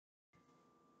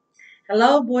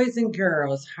Hello, boys and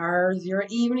girls. How's your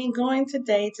evening going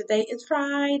today? Today is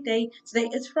Friday.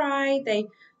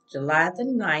 July the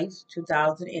 9th,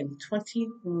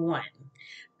 2021.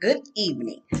 Good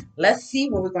evening. Let's see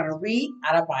what we're going to read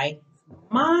out of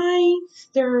my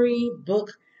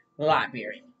storybook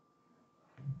library.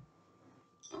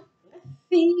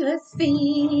 Let's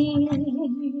see.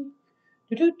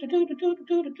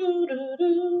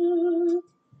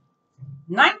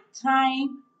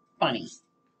 Nighttime funny.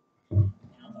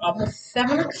 Almost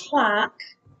 7 o'clock.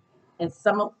 And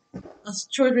some of us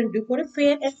children do go to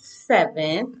bed at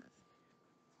 7.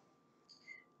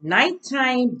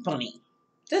 Nighttime bunny.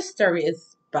 This story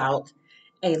is about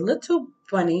a little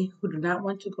bunny who do not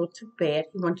want to go to bed.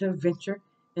 He wants to venture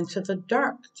into the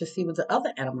dark to see what the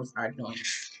other animals are doing.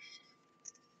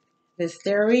 This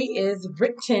story is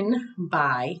written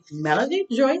by Melody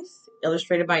Joyce,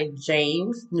 illustrated by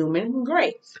James Newman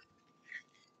Gray.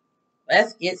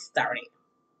 Let's get started.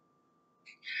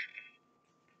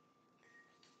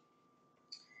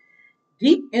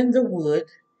 Deep in the wood,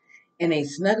 in a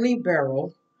snuggly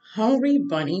burrow, Hungry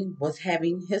Bunny was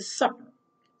having his supper.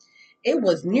 It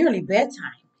was nearly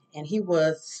bedtime, and he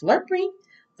was slurping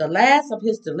the last of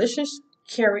his delicious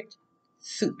carrot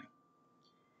soup.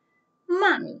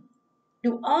 Mommy,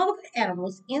 do all the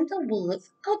animals in the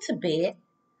woods go to bed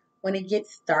when it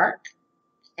gets dark?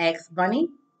 Asked Bunny.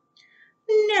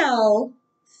 No,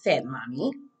 said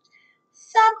Mommy.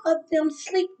 Some of them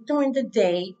sleep during the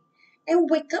day and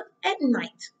wake up at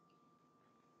night.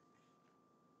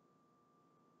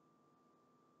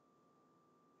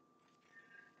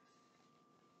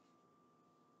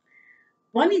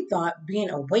 Bunny thought being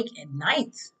awake at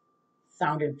night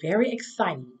sounded very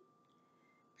exciting.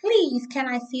 Please, can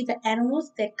I see the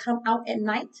animals that come out at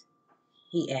night?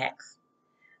 He asked.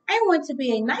 I want to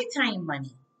be a nighttime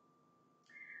bunny.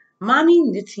 Mommy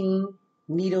knitting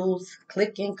needles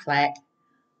click and clack.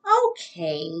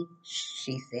 Okay,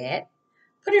 she said,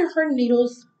 putting her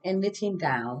needles and knitting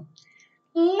down.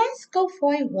 Let's go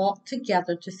for a walk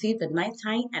together to see the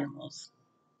nighttime animals.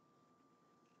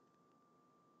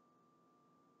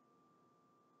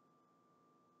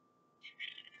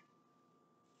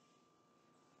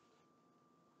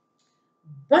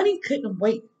 Bunny couldn't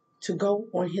wait to go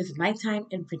on his nighttime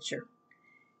adventure,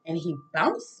 and he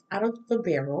bounced out of the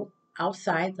barrel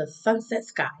outside the sunset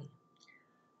sky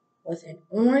was an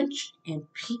orange and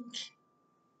pink.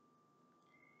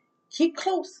 Keep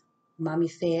close, Mommy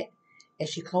said as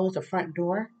she closed the front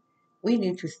door. We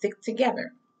need to stick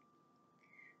together.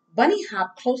 Bunny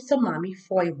hopped close to Mommy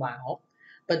for a while,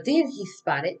 but then he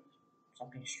spotted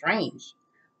something strange.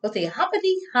 With a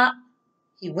hoppity hop,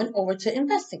 he went over to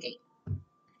investigate.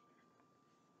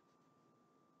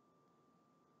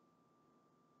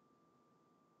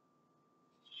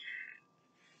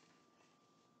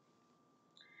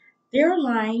 There,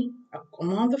 lying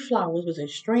among the flowers, was a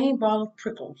strange ball of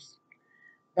prickles.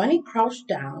 Bunny crouched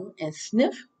down and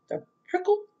sniffed the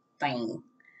prickle thing.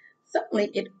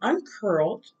 Suddenly it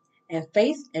uncurled, and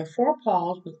face and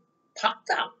forepaws popped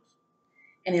out,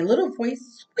 and a little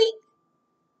voice squeaked,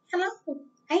 Hello,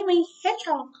 I'm a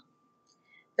hedgehog.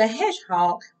 The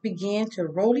hedgehog began to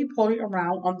roly-poly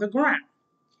around on the ground,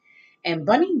 and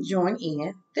Bunny joined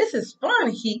in. This is fun,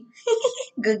 he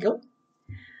giggled.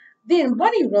 Then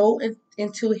Bunny rolled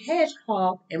into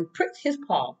Hedgehog and pricked his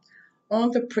paw on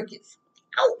the prickets.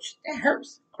 Ouch, that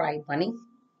hurts, cried Bunny.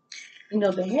 You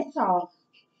know, the hedgehogs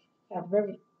have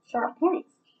very sharp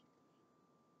points.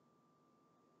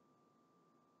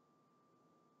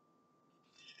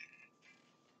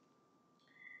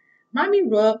 Mommy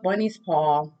rubbed Bunny's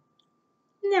paw.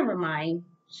 Never mind,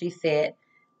 she said,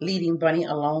 leading Bunny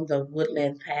along the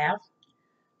woodland path.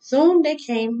 Soon they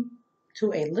came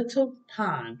to a little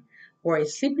pond where a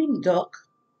sleeping duck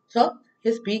tucked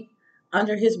his beak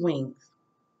under his wings.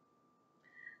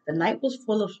 The night was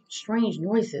full of strange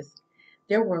noises.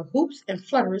 There were hoops and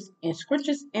flutters and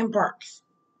scritches and barks.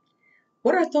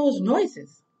 What are those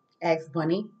noises? Asked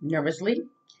Bunny nervously.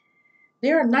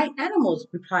 They are night animals,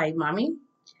 replied Mommy.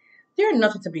 They're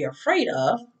nothing to be afraid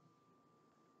of.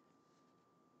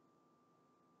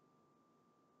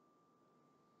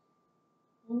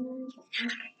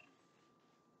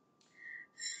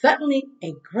 Suddenly,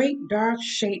 a great dark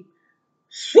shape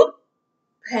swooped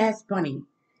past Bunny.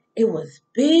 It was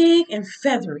big and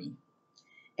feathery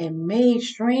and made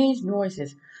strange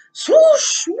noises.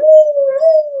 Swoosh!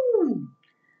 Woo!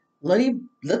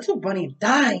 Little Bunny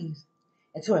dived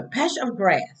into a patch of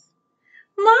grass.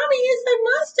 Mommy is a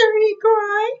monster, he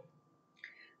cried.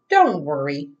 Don't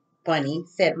worry, Bunny,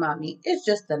 said Mommy. It's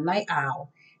just the night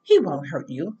owl. He won't hurt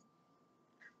you.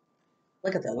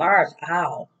 Look at the large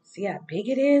owl. See how big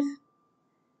it is?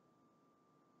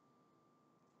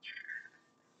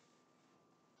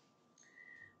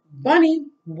 Bunny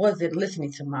wasn't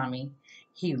listening to Mommy.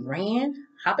 He ran,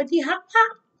 hoppity hop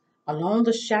hop, along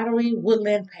the shadowy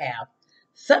woodland path.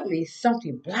 Suddenly,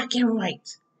 something black and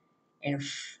white and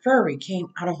furry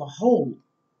came out of a hole.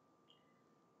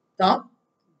 Thump!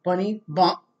 Bunny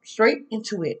bumped straight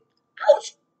into it.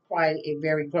 Ouch! Cried a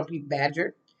very grumpy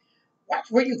badger. Watch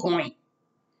where you're going.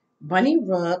 Bunny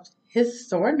rubbed his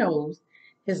sore nose,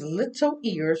 his little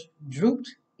ears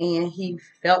drooped, and he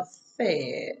felt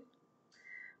sad.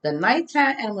 The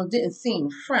nighttime animal didn't seem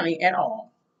friendly at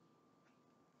all.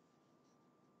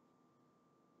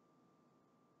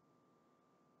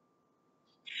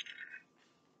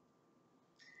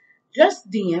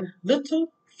 Just then,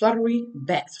 little fluttery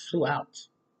bats flew out.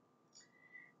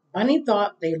 Bunny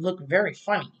thought they looked very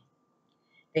funny.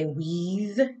 They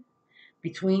wheezed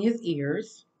between his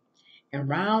ears and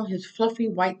round his fluffy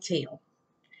white tail.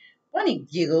 Bunny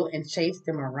giggled and chased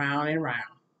them around and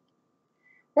round.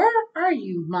 Where are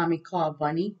you? Mommy called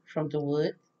Bunny from the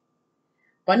wood.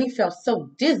 Bunny felt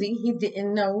so dizzy he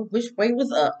didn't know which way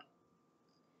was up.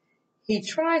 He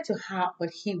tried to hop,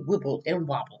 but he wibbled and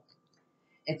wobbled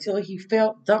until he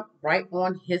fell dumped right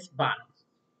on his bottom.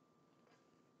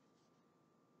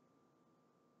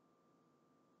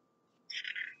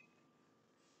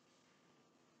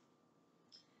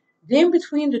 Then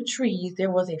between the trees there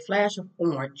was a flash of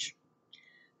orange.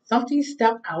 Something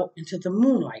stepped out into the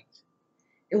moonlight.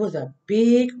 It was a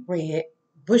big, red,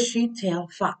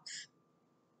 bushy-tailed fox.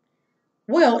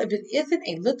 Well, if it isn't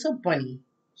a little bunny,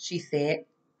 she said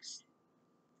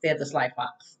the sly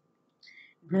fox,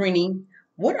 grinning.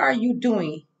 What are you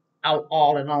doing out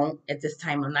all alone at this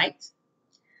time of night?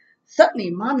 Suddenly,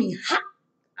 Mommy hopped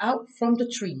out from the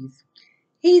trees.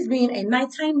 He's being a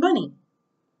nighttime bunny,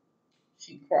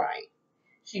 she cried.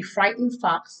 She frightened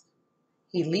Fox.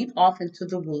 He leaped off into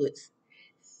the woods,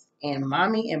 and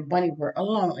Mommy and Bunny were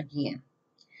alone again.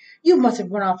 You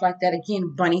mustn't run off like that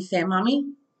again, Bunny, said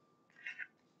Mommy.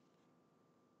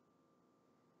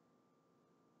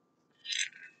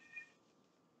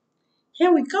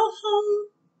 Can we go home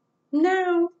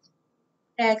now?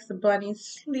 Asked the bunny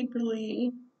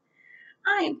sleepily.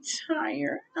 I'm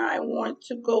tired. I want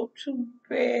to go to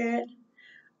bed.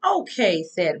 Okay,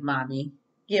 said Mommy,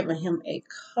 giving him a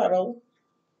cuddle.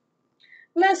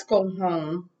 Let's go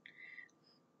home.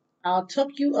 I'll tuck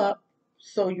you up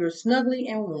so you're snuggly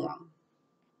and warm.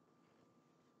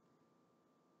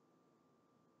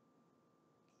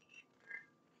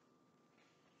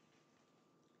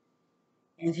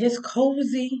 In his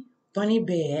cozy bunny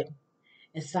bed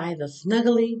inside the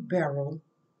snuggly barrel,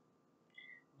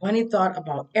 Bunny thought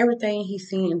about everything he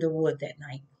seen in the wood that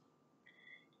night.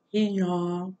 He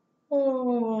yawned,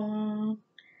 oh,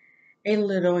 a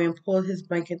little and pulled his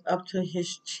blanket up to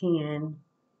his chin.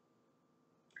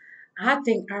 I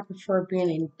think I prefer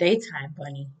being a daytime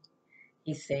bunny,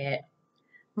 he said.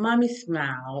 Mommy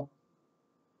smiled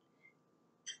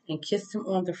and kissed him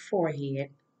on the forehead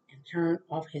and turned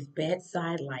off his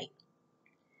bedside light.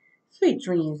 Sweet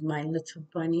dreams, my little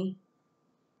bunny.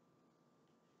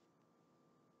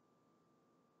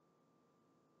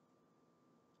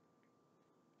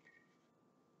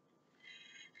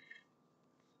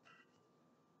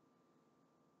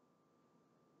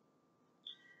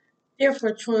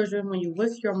 Therefore, children, when you're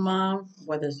with your mom,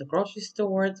 whether it's the grocery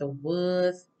store, the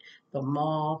woods, the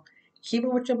mall, keep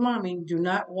it with your mommy. Do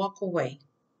not walk away.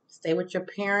 Stay with your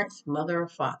parents, mother or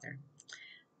father.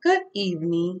 Good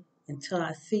evening. Until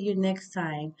I see you next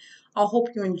time, I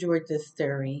hope you enjoyed this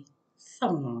story. So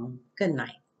long. Good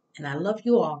night. And I love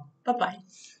you all. Bye bye.